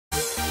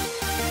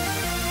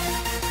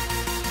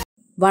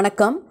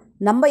வணக்கம்.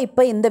 நம்ம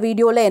இப்போ இந்த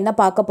வீடியோவில் என்ன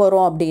பார்க்க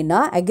போகிறோம் அப்படின்னா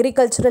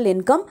அக்ரிகல்ச்சரல்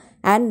இன்கம்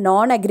அண்ட்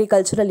நான்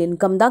அக்ரிகல்ச்சரல்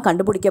இன்கம் தான்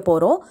கண்டுபிடிக்க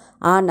போகிறோம்.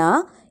 ஆனால்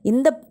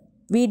இந்த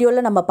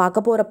வீடியோவில் நம்ம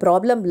பார்க்க போகிற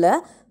ப்ராப்ளமில்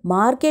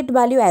மார்க்கெட்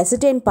வேல்யூ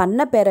அசிடெயின்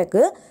பண்ண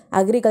பிறகு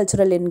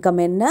அக்ரிகல்ச்சரல்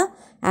இன்கம் என்ன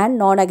அண்ட்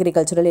நான்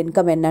அக்ரிகல்ச்சரல்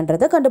இன்கம்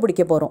என்னன்றதை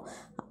கண்டுபிடிக்க போகிறோம்.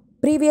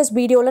 ப்ரீவியஸ்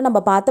வீடியோவில் நம்ம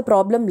பார்த்த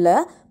ப்ராப்ளமில்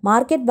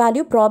மார்க்கெட்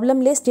வேல்யூ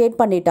ப்ராப்ளம்லேயே ஸ்டேட்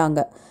பண்ணிட்டாங்க.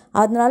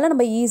 அதனால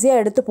நம்ம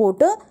ஈஸியாக எடுத்து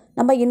போட்டு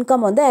நம்ம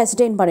இன்கம் வந்து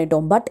அசிடெயின்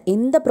பண்ணிட்டோம். பட்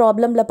இந்த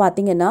ப்ராப்ளமில்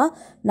பார்த்திங்கன்னா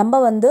நம்ம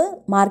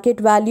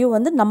மார்க்கெட் வேல்யூ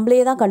நம்மளே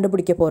தான்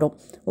கண்டுபிடிக்க போகிறோம்.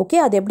 ஓகே,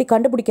 அது எப்படி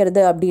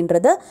கண்டுபிடிக்கிறது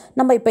அப்படின்றத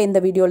நம்ம இப்போ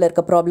இந்த வீடியோவில்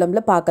இருக்க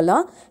ப்ராப்ளமில்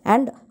பார்க்கலாம்.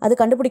 அண்ட் அது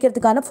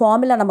கண்டுபிடிக்கிறதுக்கான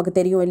ஃபார்முலா நமக்கு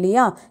தெரியும்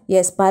இல்லையா?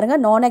 எஸ்,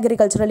 பாருங்கள், நான்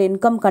அக்ரிகல்ச்சரல்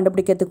இன்கம்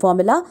கண்டுபிடிக்கிறதுக்கு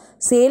formula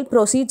sale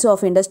proceeds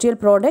of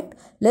industrial product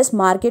less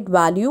market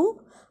value,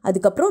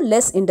 அதுக்கப்புறம்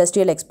லெஸ்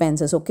இண்டஸ்ட்ரியல்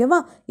எக்ஸ்பென்சஸ். ஓகேவா?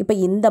 இப்போ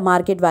இந்த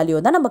மார்க்கெட் வேல்யூ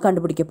தான் நம்ம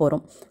கண்டுபிடிக்க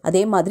போகிறோம்.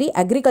 அதே மாதிரி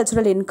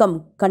agricultural income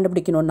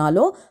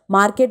கண்டுபிடிக்கணுன்னாலும்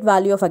market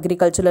value of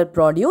agricultural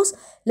produce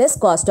less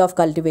cost of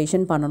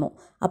cultivation பண்ணணும்.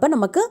 அப்போ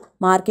நமக்கு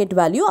மார்க்கெட்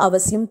வேல்யூ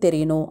அவசியம்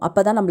தெரியணும். அப்போ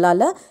தான்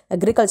நம்மளால்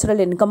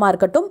அக்ரிகல்ச்சரல் இன்கமாக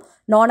இருக்கட்டும்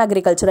நான்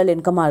அக்ரிகல்ச்சரல்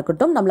இன்கமாக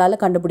இருக்கட்டும்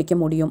நம்மளால் கண்டுபிடிக்க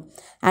முடியும்.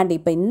 அண்ட்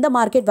இப்போ இந்த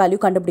மார்க்கெட் வேல்யூ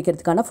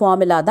கண்டுபிடிக்கிறதுக்கான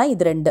ஃபார்முலா தான்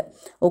இது ரெண்டு.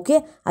 ஓகே,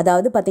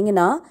 அதாவது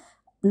பார்த்திங்கன்னா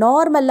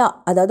நார்மலாக,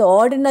 அதாவது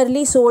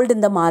ஆர்டினரிலி சோல்டு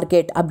இந்த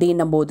மார்க்கெட்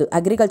அப்படின்னும் போது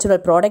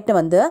அக்ரிகல்ச்சரல்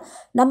ப்ராடக்ட்டை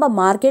நம்ம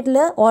மார்க்கெட்டில்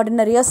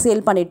ஆர்டினரியாக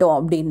சேல் பண்ணிட்டோம்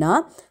அப்படின்னா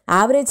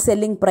ஆவரேஜ்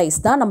செல்லிங் ப்ரைஸ்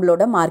தான்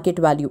நம்மளோட மார்க்கெட்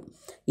வேல்யூ.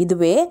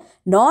 இதுவே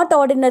நாட்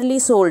ஆர்டினரிலி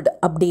சோல்டு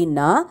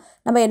அப்படின்னா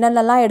நம்ம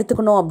என்னென்னலாம்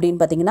எடுத்துக்கணும்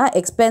அப்படின்னு பார்த்திங்கன்னா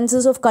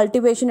எக்ஸ்பென்சஸ் ஆஃப்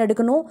கல்டிவேஷன்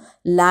எடுக்கணும்,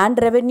 லேண்ட்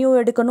ரெவென்யூ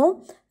எடுக்கணும்,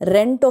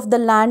 ரெண்ட் ஆஃப் த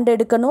லேண்ட்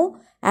எடுக்கணும்,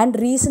 and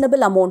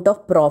reasonable amount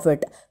of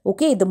profit.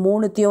 Okay, இது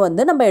மூணுத்தையும்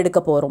நம்ம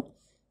எடுக்க போகிறோம்.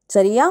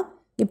 சரியா?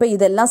 இப்போ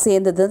இதெல்லாம்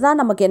சேர்ந்தது தான்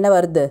நமக்கு என்ன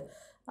வருது,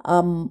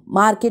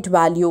 மார்க்கெட்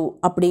வேல்யூ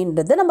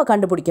அப்படின்றது நம்ம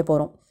கண்டுபிடிக்க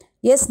போகிறோம்.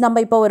 எஸ்,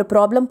 நம்ம இப்போ ஒரு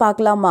ப்ராப்ளம்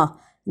பார்க்கலாமா?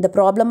 இந்த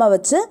ப்ராப்ளமை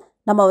வச்சு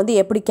நம்ம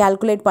எப்படி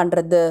கால்குலேட்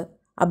பண்ணுறது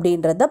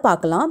அப்படின்றத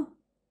பார்க்கலாம்.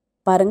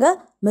 பாருங்கள்,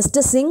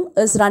 mister Singh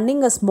is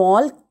running a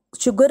small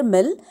sugar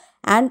mill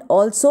and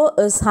also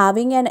is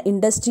having an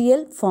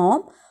industrial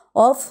form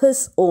of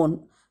his own.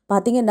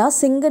 பார்த்திங்கன்னா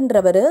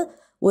சிங்குன்றவர்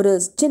ஒரு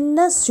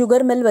சின்ன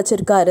சுகர் மில்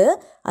வச்சுருக்காரு.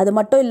 அது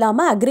மட்டும்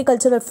இல்லாமல்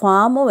அக்ரிகல்ச்சரல்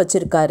ஃபார்மும்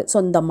வச்சுருக்காரு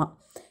சொந்தமாக.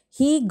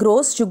 He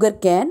cross sugar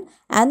cane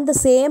and the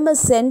same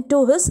is sent to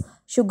his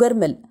sugar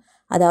mill.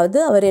 அதாவது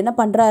அவர் என்ன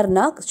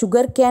பண்ணுறாருன்னா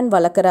சுகர் கேன்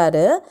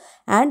வளர்க்குறாரு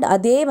அண்ட்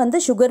அதே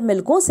சுகர்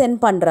மில்க்கும் சென்ட்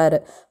பண்ணுறாரு.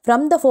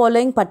 From the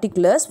following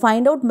particulars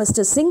find out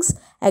mister Singh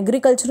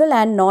agricultural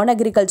and நான்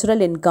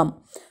agricultural income.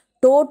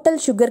 Total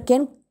sugar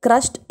cane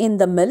crushed இன்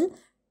த mill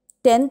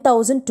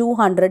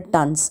 10,200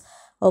 tons.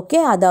 Okay,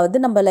 அதாவது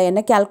நம்மளை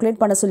என்ன calculate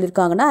பண்ண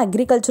சொல்லியிருக்காங்கன்னா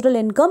அக்ரிகல்ச்சரல்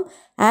இன்கம்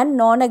அண்ட்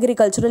நான்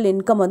அக்ரிகல்ச்சரல்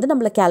இன்கம்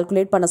நம்மளை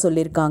கால்குலேட் பண்ண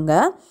சொல்லியிருக்காங்க.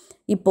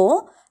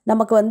 இப்போது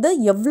நமக்கு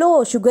எவ்வளோ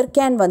சுகர்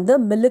கேன்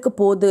மில்லுக்கு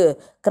போகுது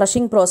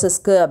க்ரஷிங்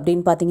ப்ராசஸ்க்கு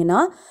அப்படின்னு பார்த்தீங்கன்னா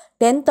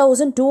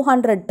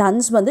 10,200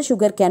 tons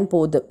சுகர் கேன்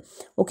போகுது.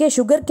 Okay,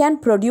 sugar cane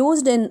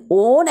produced in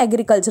own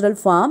agricultural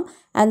form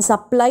and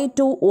supply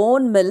to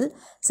own mill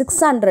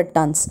 600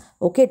 tons.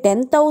 Okay,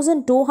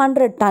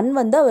 10,200 ton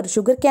our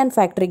sugar cane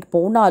ஃபேக்ட்ரிக்கு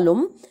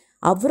போனாலும்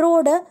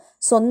அவரோட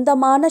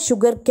சொந்தமான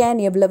சுகர் கேன்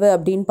எவ்வளவு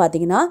அப்படின்னு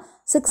பார்த்தீங்கன்னா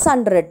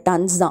 600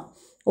 tons தான்.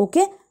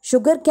 Okay,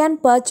 sugar cane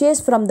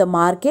purchase from the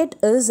market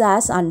is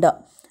as under.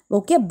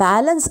 Okay,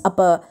 balance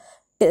அப்போ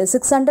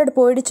 600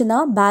 போயிடுச்சுன்னா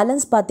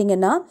பேலன்ஸ்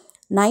பார்த்தீங்கன்னா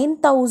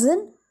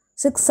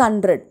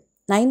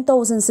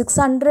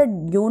 9,600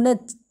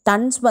 யூனிட்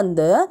டன்ஸ்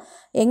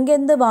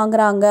எங்கேருந்து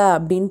வாங்குறாங்க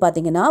அப்படின்னு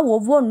பார்த்தீங்கன்னா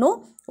ஒவ்வொன்றும்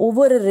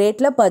ஒவ்வொரு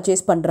ரேட்டில்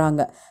பர்ச்சேஸ்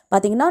பண்ணுறாங்க.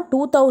 பார்த்திங்கன்னா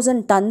 2,000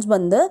 tons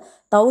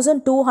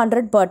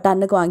 1,200 per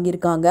tonனுக்கு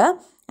வாங்கியிருக்காங்க.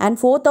 அண்ட்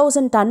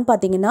 4,000 ton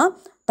பார்த்திங்கன்னா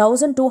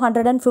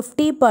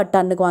 1,250 per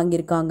tonனுக்கு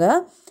வாங்கியிருக்காங்க.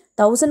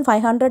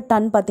 1,500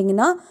 ton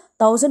பார்த்திங்கன்னா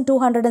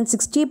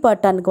 1,260 per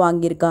tonனுக்கு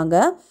வாங்கியிருக்காங்க.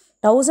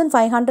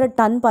 1,500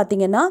 ton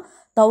பார்த்திங்கன்னா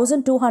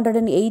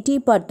 1,280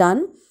 per ton.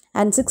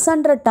 அண்ட்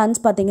 600 tons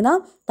பார்த்திங்கன்னா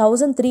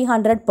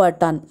 1,300 per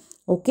ton.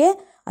 ஓகே,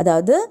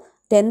 அதாவது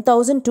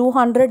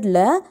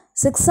 10,200ல்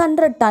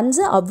 600 tons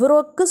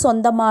அவருக்கு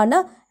சொந்தமான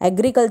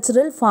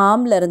அக்ரிகல்ச்சரல்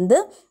ஃபார்ம்லேருந்து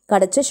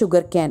கிடச்ச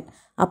சுகர் கேன்.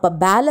 அப்போ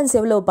பேலன்ஸ்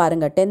எவ்வளோ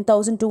பாருங்கள்,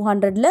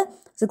 10,200ல்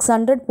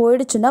 600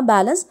 போயிடுச்சுன்னா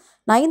பேலன்ஸ்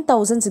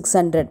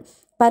 9,600.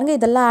 பாருங்கள்,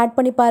 இதெல்லாம் ஆட்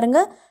பண்ணி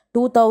பாருங்கள்.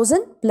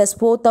 2,000 +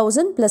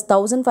 4,000 +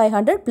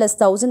 1,500 +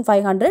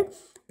 1,500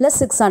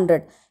 +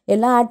 600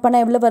 எல்லாம் ஆட்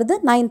பண்ணால் எவ்வளோ வருது,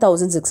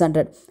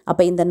 9,600.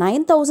 அப்போ இந்த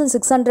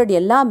 9,600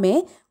 எல்லாமே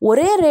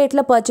ஒரே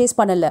ரேட்டில் பர்ச்சேஸ்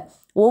பண்ணலை,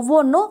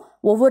 ஒவ்வொன்றும்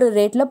ஒவ்வொரு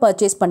ரேட்டில்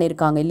பர்ச்சேஸ்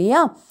பண்ணியிருக்காங்க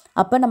இல்லையா?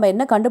 அப்போ நம்ம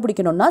என்ன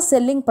கண்டுபிடிக்கணும்னா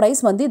செல்லிங்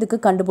ப்ரைஸ் இதுக்கு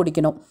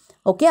கண்டுபிடிக்கணும்.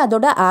 ஓகே,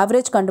 அதோட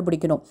ஆவரேஜ்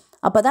கண்டுபிடிக்கணும்.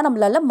 அப்போ தான்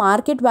நம்மளால்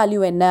மார்க்கெட்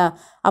வேல்யூ என்ன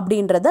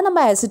அப்படின்றத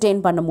நம்ம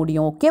அசிடெயின் பண்ண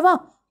முடியும். ஓகேவா?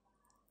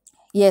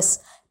 எஸ்,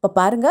 இப்போ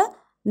பாருங்கள்,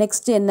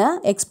 நெக்ஸ்ட் என்ன,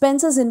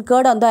 expenses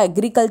incurred on the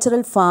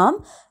agricultural form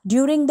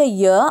during the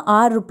year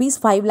R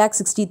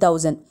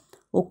 ₹5,60,000.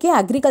 Okay,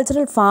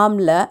 agricultural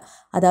ஃபார்மில்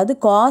அதாவது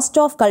காஸ்ட்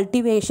ஆஃப்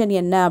கல்டிவேஷன்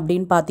என்ன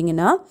அப்படின்னு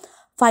பார்த்தீங்கன்னா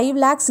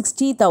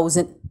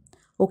 5,60,000.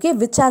 Okay,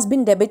 which has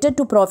been debited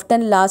to profit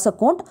and loss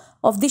account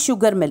of the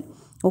sugar mill.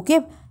 Okay,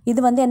 இது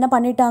வந்து என்ன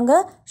பண்ணிட்டாங்க,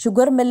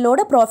 சுகர்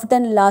மில்லோட ப்ராஃபிட்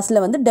அண்ட்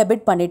லாஸில் வந்து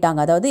டெபிட் பண்ணிட்டாங்க.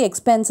 அதாவது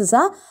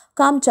எக்ஸ்பென்சஸாக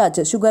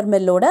காமிச்சாச்சு sugar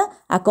மில்லோட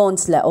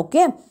அக்கௌண்ட்ஸில்.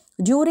 Okay,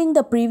 during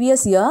the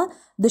previous year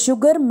the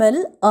sugar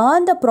mill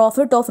earned a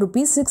profit of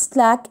rupees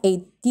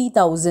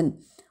 6,80,000.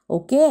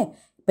 Okay,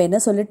 இப்போ என்ன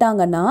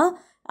சொல்லிட்டாங்கன்னா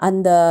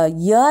அந்த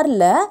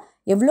இயரில்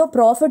எவ்வளோ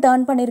ப்ராஃபிட்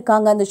ஏர்ன்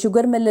பண்ணியிருக்காங்க அந்த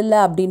சுகர் மில்லில்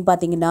அப்படின்னு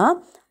பார்த்தீங்கன்னா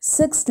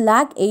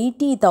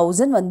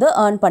 6,80,000 வந்து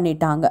ஏர்ன்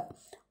பண்ணிட்டாங்க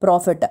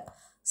ப்ராஃபிட்.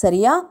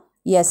 சரியா?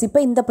 எஸ், இப்போ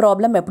இந்த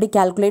ப்ராப்ளம் எப்படி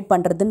கால்குலேட்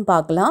பண்ணுறதுன்னு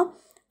பார்க்கலாம்.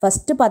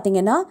 ஃபஸ்ட்டு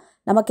பார்த்தீங்கன்னா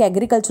நமக்கு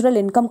agricultural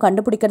income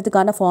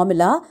கண்டுபிடிக்கிறதுக்கான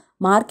formula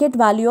market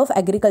value of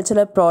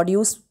agricultural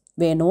produce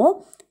வேணும்.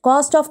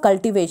 காஸ்ட் ஆஃப்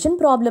கல்டிவேஷன்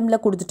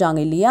ப்ராப்ளமில் கொடுத்துட்டாங்க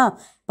இல்லையா?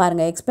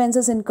 பாருங்கள்,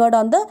 expenses incurred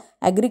on the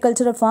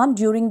agricultural form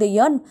during the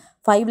year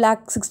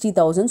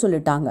 5,60,000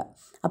 சொல்லிட்டாங்க.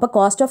 அப்போ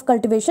காஸ்ட் ஆஃப்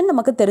கல்டிவேஷன்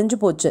நமக்கு தெரிஞ்சு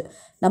போச்சு.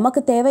 நமக்கு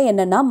தேவை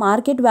என்னென்னா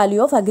market value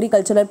of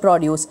agricultural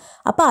produce.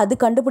 அப்போ அது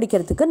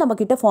கண்டுபிடிக்கிறதுக்கு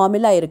நம்மக்கிட்ட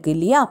ஃபார்முலா இருக்குது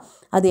இல்லையா?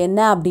 அது என்ன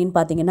அப்படின்னு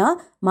பார்த்தீங்கன்னா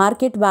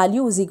market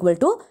value is equal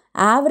to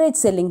average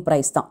selling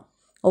price தான்.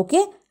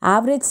 ஓகே,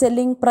 ஆவரேஜ்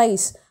செல்லிங்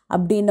ப்ரைஸ்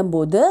அப்படின்னும்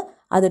போது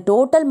அது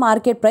total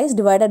market price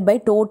divided by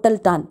total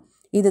ton.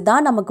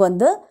 இதுதான் நமக்கு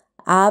வந்து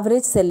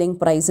ஆவரேஜ் செல்லிங்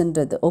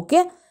ப்ரைஸுன்றது. ஓகே,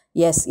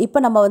 எஸ், இப்போ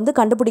நம்ம வந்து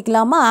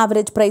கண்டுபிடிக்கலாமா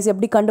ஆவரேஜ் ப்ரைஸ்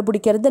எப்படி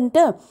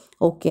கண்டுபிடிக்கிறதுன்ட்டு?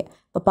 ஓகே,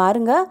 இப்போ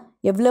பாருங்கள்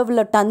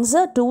எவ்வளோ டன்ஸு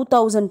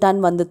 2,000 டன்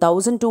வந்து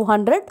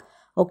 1,200.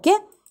 ஓகே,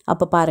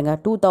 அப்போ பாருங்கள்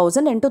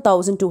 2,000 into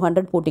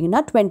 1,200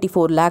 போட்டிங்கன்னா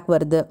 24 lakh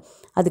வருது.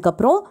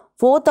 அதுக்கப்புறம்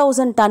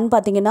 4,000 டன்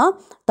பார்த்தீங்கன்னா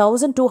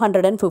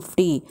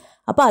 1,250.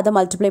 அப்போ அதை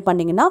மல்டிப்ளை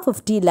பண்ணிங்கன்னா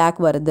 50 lakh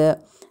வருது.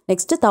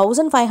 நெக்ஸ்ட்டு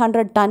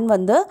 1,500 டன்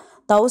வந்து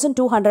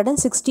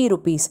 1,260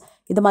 rupees.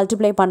 இது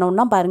மல்டிப்ளை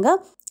பண்ணோம்னா பாருங்கள்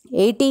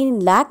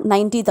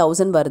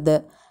 18,90,000 வருது.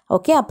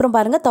 ஓகே, அப்புறம்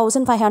பாருங்கள்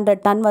 1,500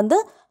 டன் வந்து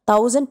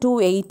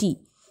 1,280.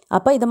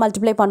 அப்போ இதை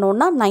மல்டிப்ளை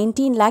பண்ணோன்னா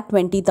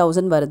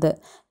 19,20,000 வருது.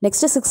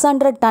 நெக்ஸ்ட்டு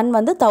 600 டன்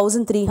வந்து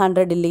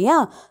 1,300 இல்லையா?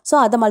 ஸோ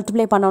அதை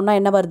மல்டிப்ளை பண்ணோன்னா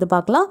என்ன வருது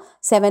பார்க்கலாம்,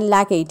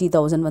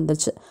 7,80,000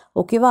 வந்துச்சு.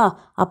 ஓகேவா?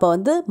 அப்போ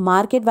வந்து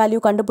மார்க்கெட் வேல்யூ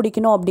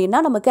கண்டுபிடிக்கணும் அப்படின்னா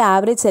நமக்கு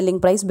ஆவரேஜ்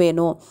செல்லிங் ப்ரைஸ்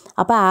வேணும்.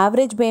 அப்போ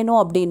ஆவரேஜ் வேணும்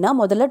அப்படின்னா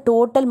முதல்ல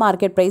டோட்டல்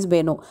மார்க்கெட் ப்ரைஸ்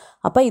வேணும்.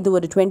 அப்போ இது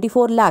ஒரு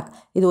 24 lakh,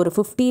 இது ஒரு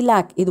 50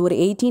 lakh, இது ஒரு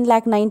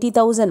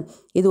 18,90,000,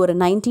 இது ஒரு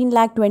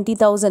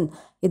 19,20,000,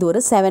 இது ஒரு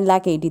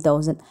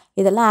 7,80,000.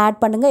 இதெல்லாம் ஆட்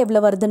பண்ணுங்கள் எவ்வளோ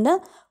வருதுன்னு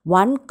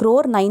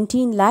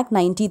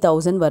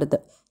 1,19,90,000 வருது.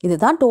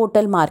 இதுதான்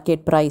டோட்டல்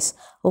மார்க்கெட் ப்ரைஸ்.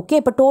 ஓகே,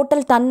 இப்போ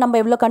டோட்டல் டன் நம்ம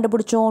எவ்வளோ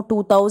கண்டுபிடிச்சோம்,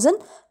 2,000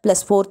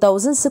 +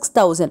 4,000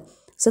 6,000,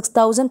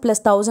 6,000 +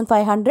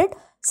 1,500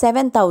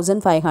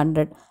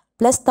 7,500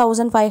 +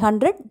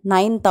 1,500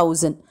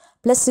 9,000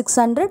 +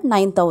 600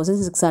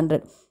 9,600.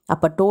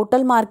 அப்போ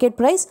total market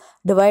price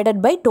divided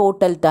by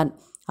total ton.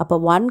 அப்போ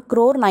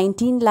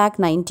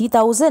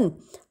 1,19,90,000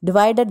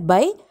 டிவைடட்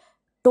பை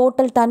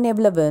டோட்டல் டன்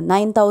எவ்வளவு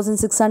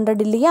 9,600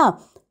 இல்லையா?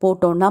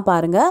 போட்டோன்னா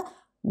பாருங்கள்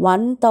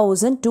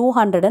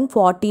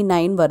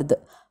 1,249 வருது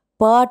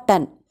per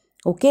ton.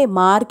 Okay,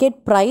 market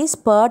price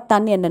per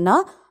ton என்னென்னா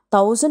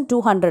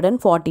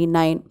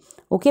 1,249.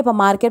 ஓகே, இப்போ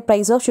market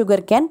price of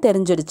sugar cane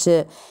தெரிஞ்சிடுச்சு.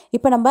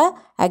 இப்போ நம்ம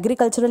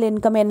அக்ரிகல்ச்சரல்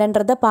இன்கம்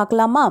என்னன்றதை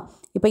பார்க்கலாமா?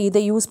 இப்போ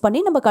இதை யூஸ் பண்ணி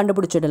நம்ம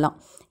கண்டுபிடிச்சிடலாம்.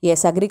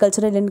 எஸ்,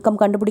 அக்ரிகல்ச்சரல் இன்கம்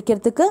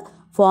கண்டுபிடிக்கிறதுக்கு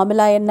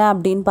ஃபார்முலா என்ன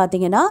அப்படின்னு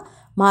பார்த்தீங்கன்னா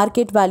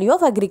market value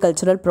of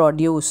agricultural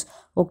produce.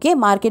 Okay,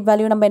 market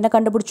value நம்ம என்ன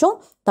கண்டுபிடிச்சோம்,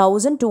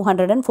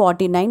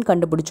 1,249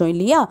 கண்டுபிடிச்சோம்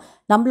இல்லையா?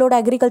 நம்மளோட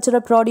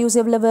அக்ரிகல்ச்சரல் ப்ராடியூஸ்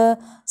எவ்வளவு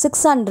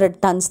 600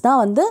 tons தான்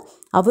வந்து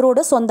அவரோட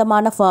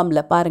சொந்தமான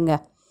ஃபார்மில்.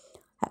 பாருங்கள்,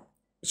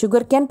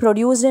 sugar cane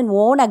produced in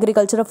own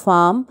agricultural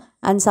farm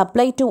and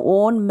supplied to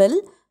own mill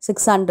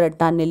 600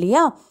 ton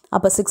இல்லையா?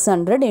 அப்போ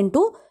 600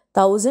 into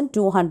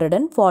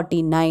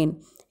 1,249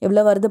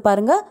 எவ்வளோ வருது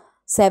பாருங்கள்,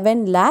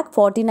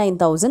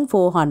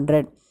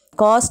 7,49,400.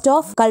 காஸ்ட்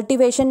ஆஃப்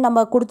கல்டிவேஷன் நம்ம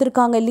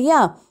கொடுத்துருக்காங்க இல்லையா?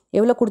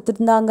 எவ்வளோ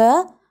கொடுத்துருந்தாங்க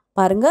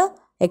பாருங்கள்,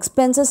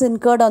 expenses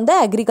incurred on the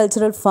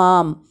agricultural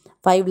form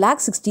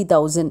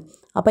 5,60,000.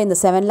 அப்போ இந்த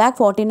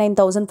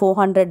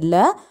 7,49,400ல்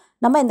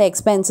நம்ம இந்த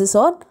எக்ஸ்பென்சஸ்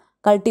ஆர்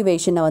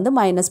கல்டிவேஷனை வந்து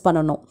மைனஸ்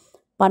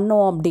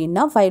பண்ணோம்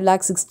அப்படின்னா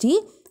 5,60,000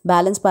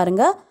 பேலன்ஸ்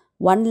பாருங்கள்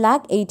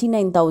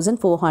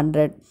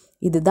 1,89,400.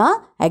 இதுதான்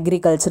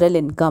அக்ரிகல்ச்சரல்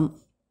இன்கம்.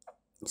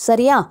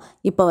 சரியா?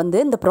 இப்போ வந்து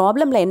இந்த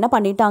ப்ராப்ளமில் என்ன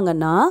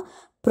பண்ணிட்டாங்கன்னா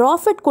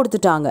ப்ராஃபிட்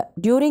கொடுத்துட்டாங்க.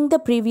 During the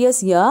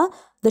previous year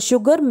the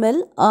sugar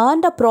mill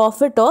earned a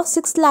profit of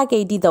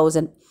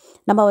 6,80,000.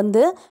 நம்ம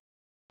வந்து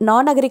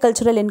நான்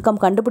அக்ரிகல்ச்சரல் இன்கம்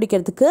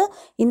கண்டுபிடிக்கிறதுக்கு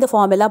இந்த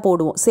ஃபார்முலா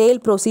போடுவோம். Sale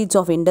proceeds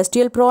of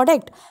industrial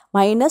product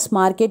minus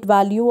market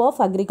value of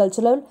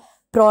agricultural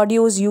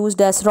produce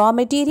used as raw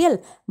material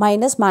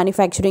minus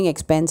manufacturing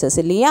expenses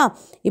இல்லையா?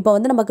 இப்போ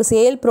வந்து நமக்கு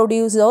sale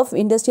produce of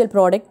industrial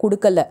product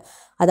கொடுக்கல.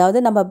 அதாவது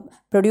நம்ம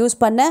ப்ரொடியூஸ்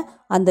பண்ண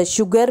அந்த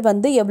சுகர்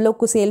வந்து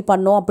எவ்வளோக்கு சேல்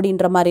பண்ணோம்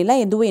அப்படின்ற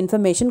மாதிரிலாம் எதுவும்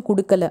இன்ஃபர்மேஷன்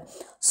கொடுக்கல.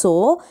 ஸோ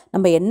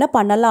நம்ம என்ன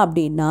பண்ணலாம்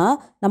அப்படின்னா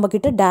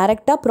நம்மக்கிட்ட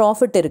டைரெக்டாக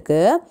ப்ராஃபிட்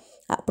இருக்குது.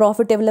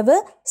 ப்ராஃபிட் எவ்வளவு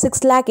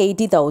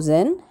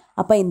 6,80,000.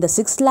 அப்போ இந்த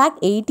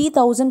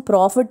 6,80,000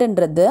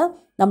 ப்ராஃபிட்ன்றது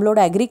நம்மளோட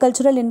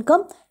அக்ரிகல்ச்சரல்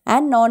இன்கம்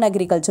அண்ட் நான்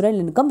அக்ரிகல்ச்சரல்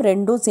இன்கம்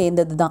ரெண்டும்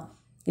சேர்ந்தது தான்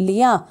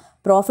இல்லையா?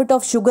 ப்ராஃபிட்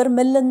ஆஃப் சுகர்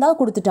மில்லுன்னு தான்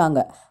கொடுத்துட்டாங்க.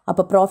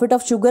 அப்போ ப்ராஃபிட்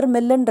ஆஃப் சுகர்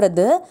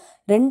மில்லுன்றது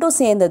ரெண்டும்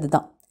சேர்ந்தது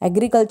தான்.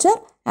 அக்ரிகல்ச்சர்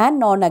அண்ட்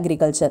நான்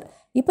அக்ரிகல்ச்சர்.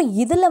 இப்போ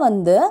இதில்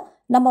வந்து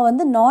நம்ம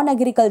வந்து நான்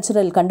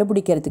அக்ரிகல்ச்சரல்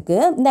கண்டுபிடிக்கிறதுக்கு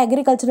இந்த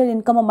அக்ரிகல்ச்சரல்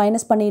இன்கம்மை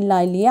மைனஸ்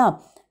பண்ணிடலாம் இல்லையா?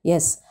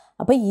 எஸ்.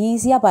 அப்போ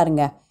ஈஸியாக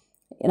பாருங்கள்,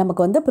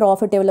 நமக்கு வந்து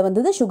ப்ராஃபிட் எவ்வளோ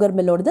வந்தது? சுகர்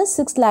மில்லோடது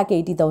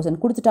 6,80,000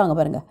 கொடுத்துட்டாங்க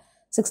பாருங்கள்,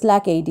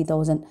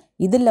 6,80,000.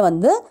 இதில்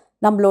வந்து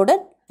நம்மளோட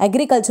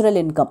அக்ரிகல்ச்சரல்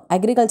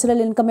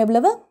இன்கம்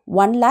எவ்வளவு?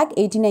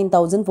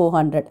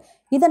 1,89,400.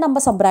 இதை நம்ம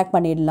சப்ராக்ட்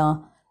பண்ணிடலாம்.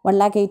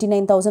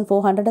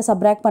 1,89,400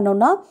 சப்ராக்ட்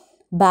பண்ணோன்னா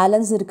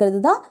பேலன்ஸ் இருக்கிறது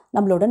தான்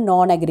நம்மளோட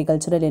நான்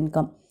அக்ரிகல்ச்சரல்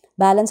இன்கம்.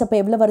 பேலன்ஸ் அப்போ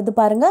எவ்வளோ வருது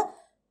பாருங்கள்,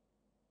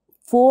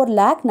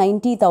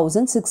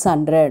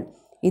 4,90,600.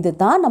 இது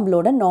தான்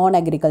நம்மளோட நான்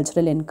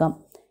அக்ரிகல்ச்சரல் இன்கம்.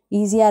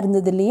 ஈஸியாக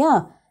இருந்தது இல்லையா?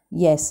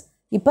 எஸ்.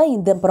 இப்போ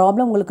இந்த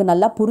ப்ராப்ளம் உங்களுக்கு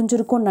நல்லா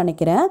புரிஞ்சிருக்கும்னு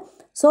நினைக்கிறேன்.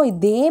 ஸோ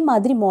இதே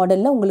மாதிரி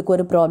மாடலில் உங்களுக்கு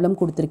ஒரு ப்ராப்ளம்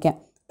கொடுத்துருக்கேன்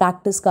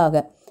ப்ராக்டிஸ்க்காக.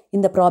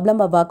 இந்த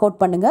ப்ராப்ளமை ஒர்க்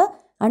அவுட் பண்ணுங்கள்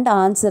அண்ட்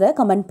ஆன்சரை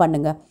கமெண்ட்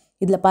பண்ணுங்கள்.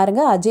 இதில்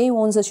பாருங்கள், Ajay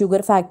owns a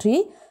sugar factory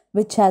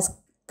which has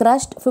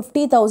crushed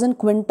 50,000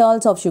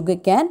 quintals of sugar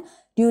cane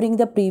during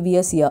the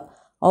previous year.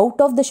 Out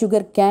of the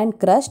sugar cane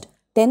crushed,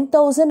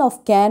 10,000 of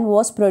cane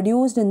was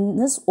produced in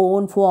his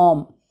own farm.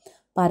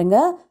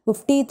 பாருங்கள்,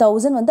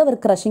 50,000 வந்து அவர்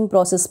crushing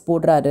process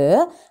போடுறாரு.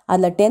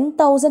 அதில்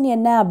 10,000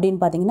 என்ன அப்படின்னு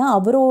பார்த்தீங்கன்னா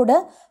அவரோட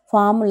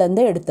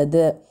ஃபார்ம்லேருந்து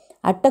எடுத்தது.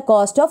 At a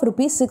cost of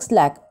rupees 6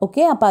 lakh.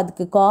 Okay, அப்போ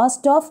அதுக்கு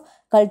காஸ்ட் ஆஃப்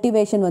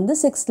கல்டிவேஷன் வந்து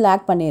 6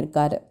 lakh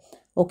பண்ணியிருக்காரு.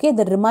 Okay,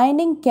 the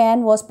remaining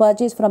can was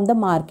purchase from the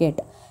market.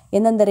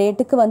 எந்தெந்த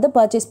ரேட்டுக்கு வந்து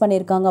பர்ச்சேஸ்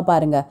பண்ணியிருக்காங்க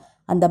பாருங்கள்.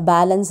 அந்த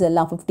பேலன்ஸ்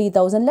எல்லாம்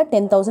 50,000ல்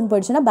 10,000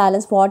 போயிடுச்சுன்னா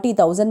பேலன்ஸ்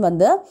 40,000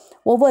 வந்து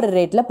ஒவ்வொரு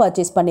ரேட்டில்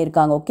பர்ச்சேஸ்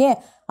பண்ணியிருக்காங்க. ஓகே,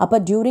 அப்போ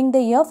during the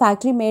year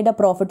factory made a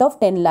profit of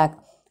 10 lakh.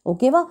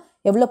 ஓகேவா?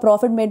 எவ்வளோ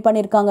ப்ராஃபிட் மேட்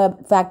பண்ணியிருக்காங்க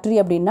ஃபேக்ட்ரி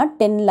அப்படின்னா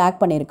 10 lakh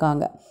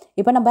பண்ணியிருக்காங்க.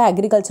 இப்போ நம்ம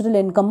அக்ரிகல்ச்சரல்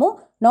இன்கமும்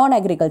நான்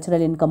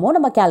அக்ரிகல்ச்சரல் இன்கமும்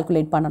நம்ம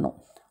கால்குலேட் பண்ணணும்.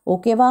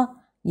 ஓகேவா?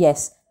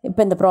 எஸ்.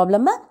 இப்போ இந்த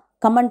ப்ராப்ளமை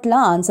கமெண்ட்டில்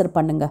ஆன்சர்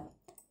பண்ணுங்கள்.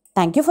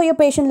 Thank you for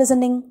your patient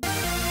listening.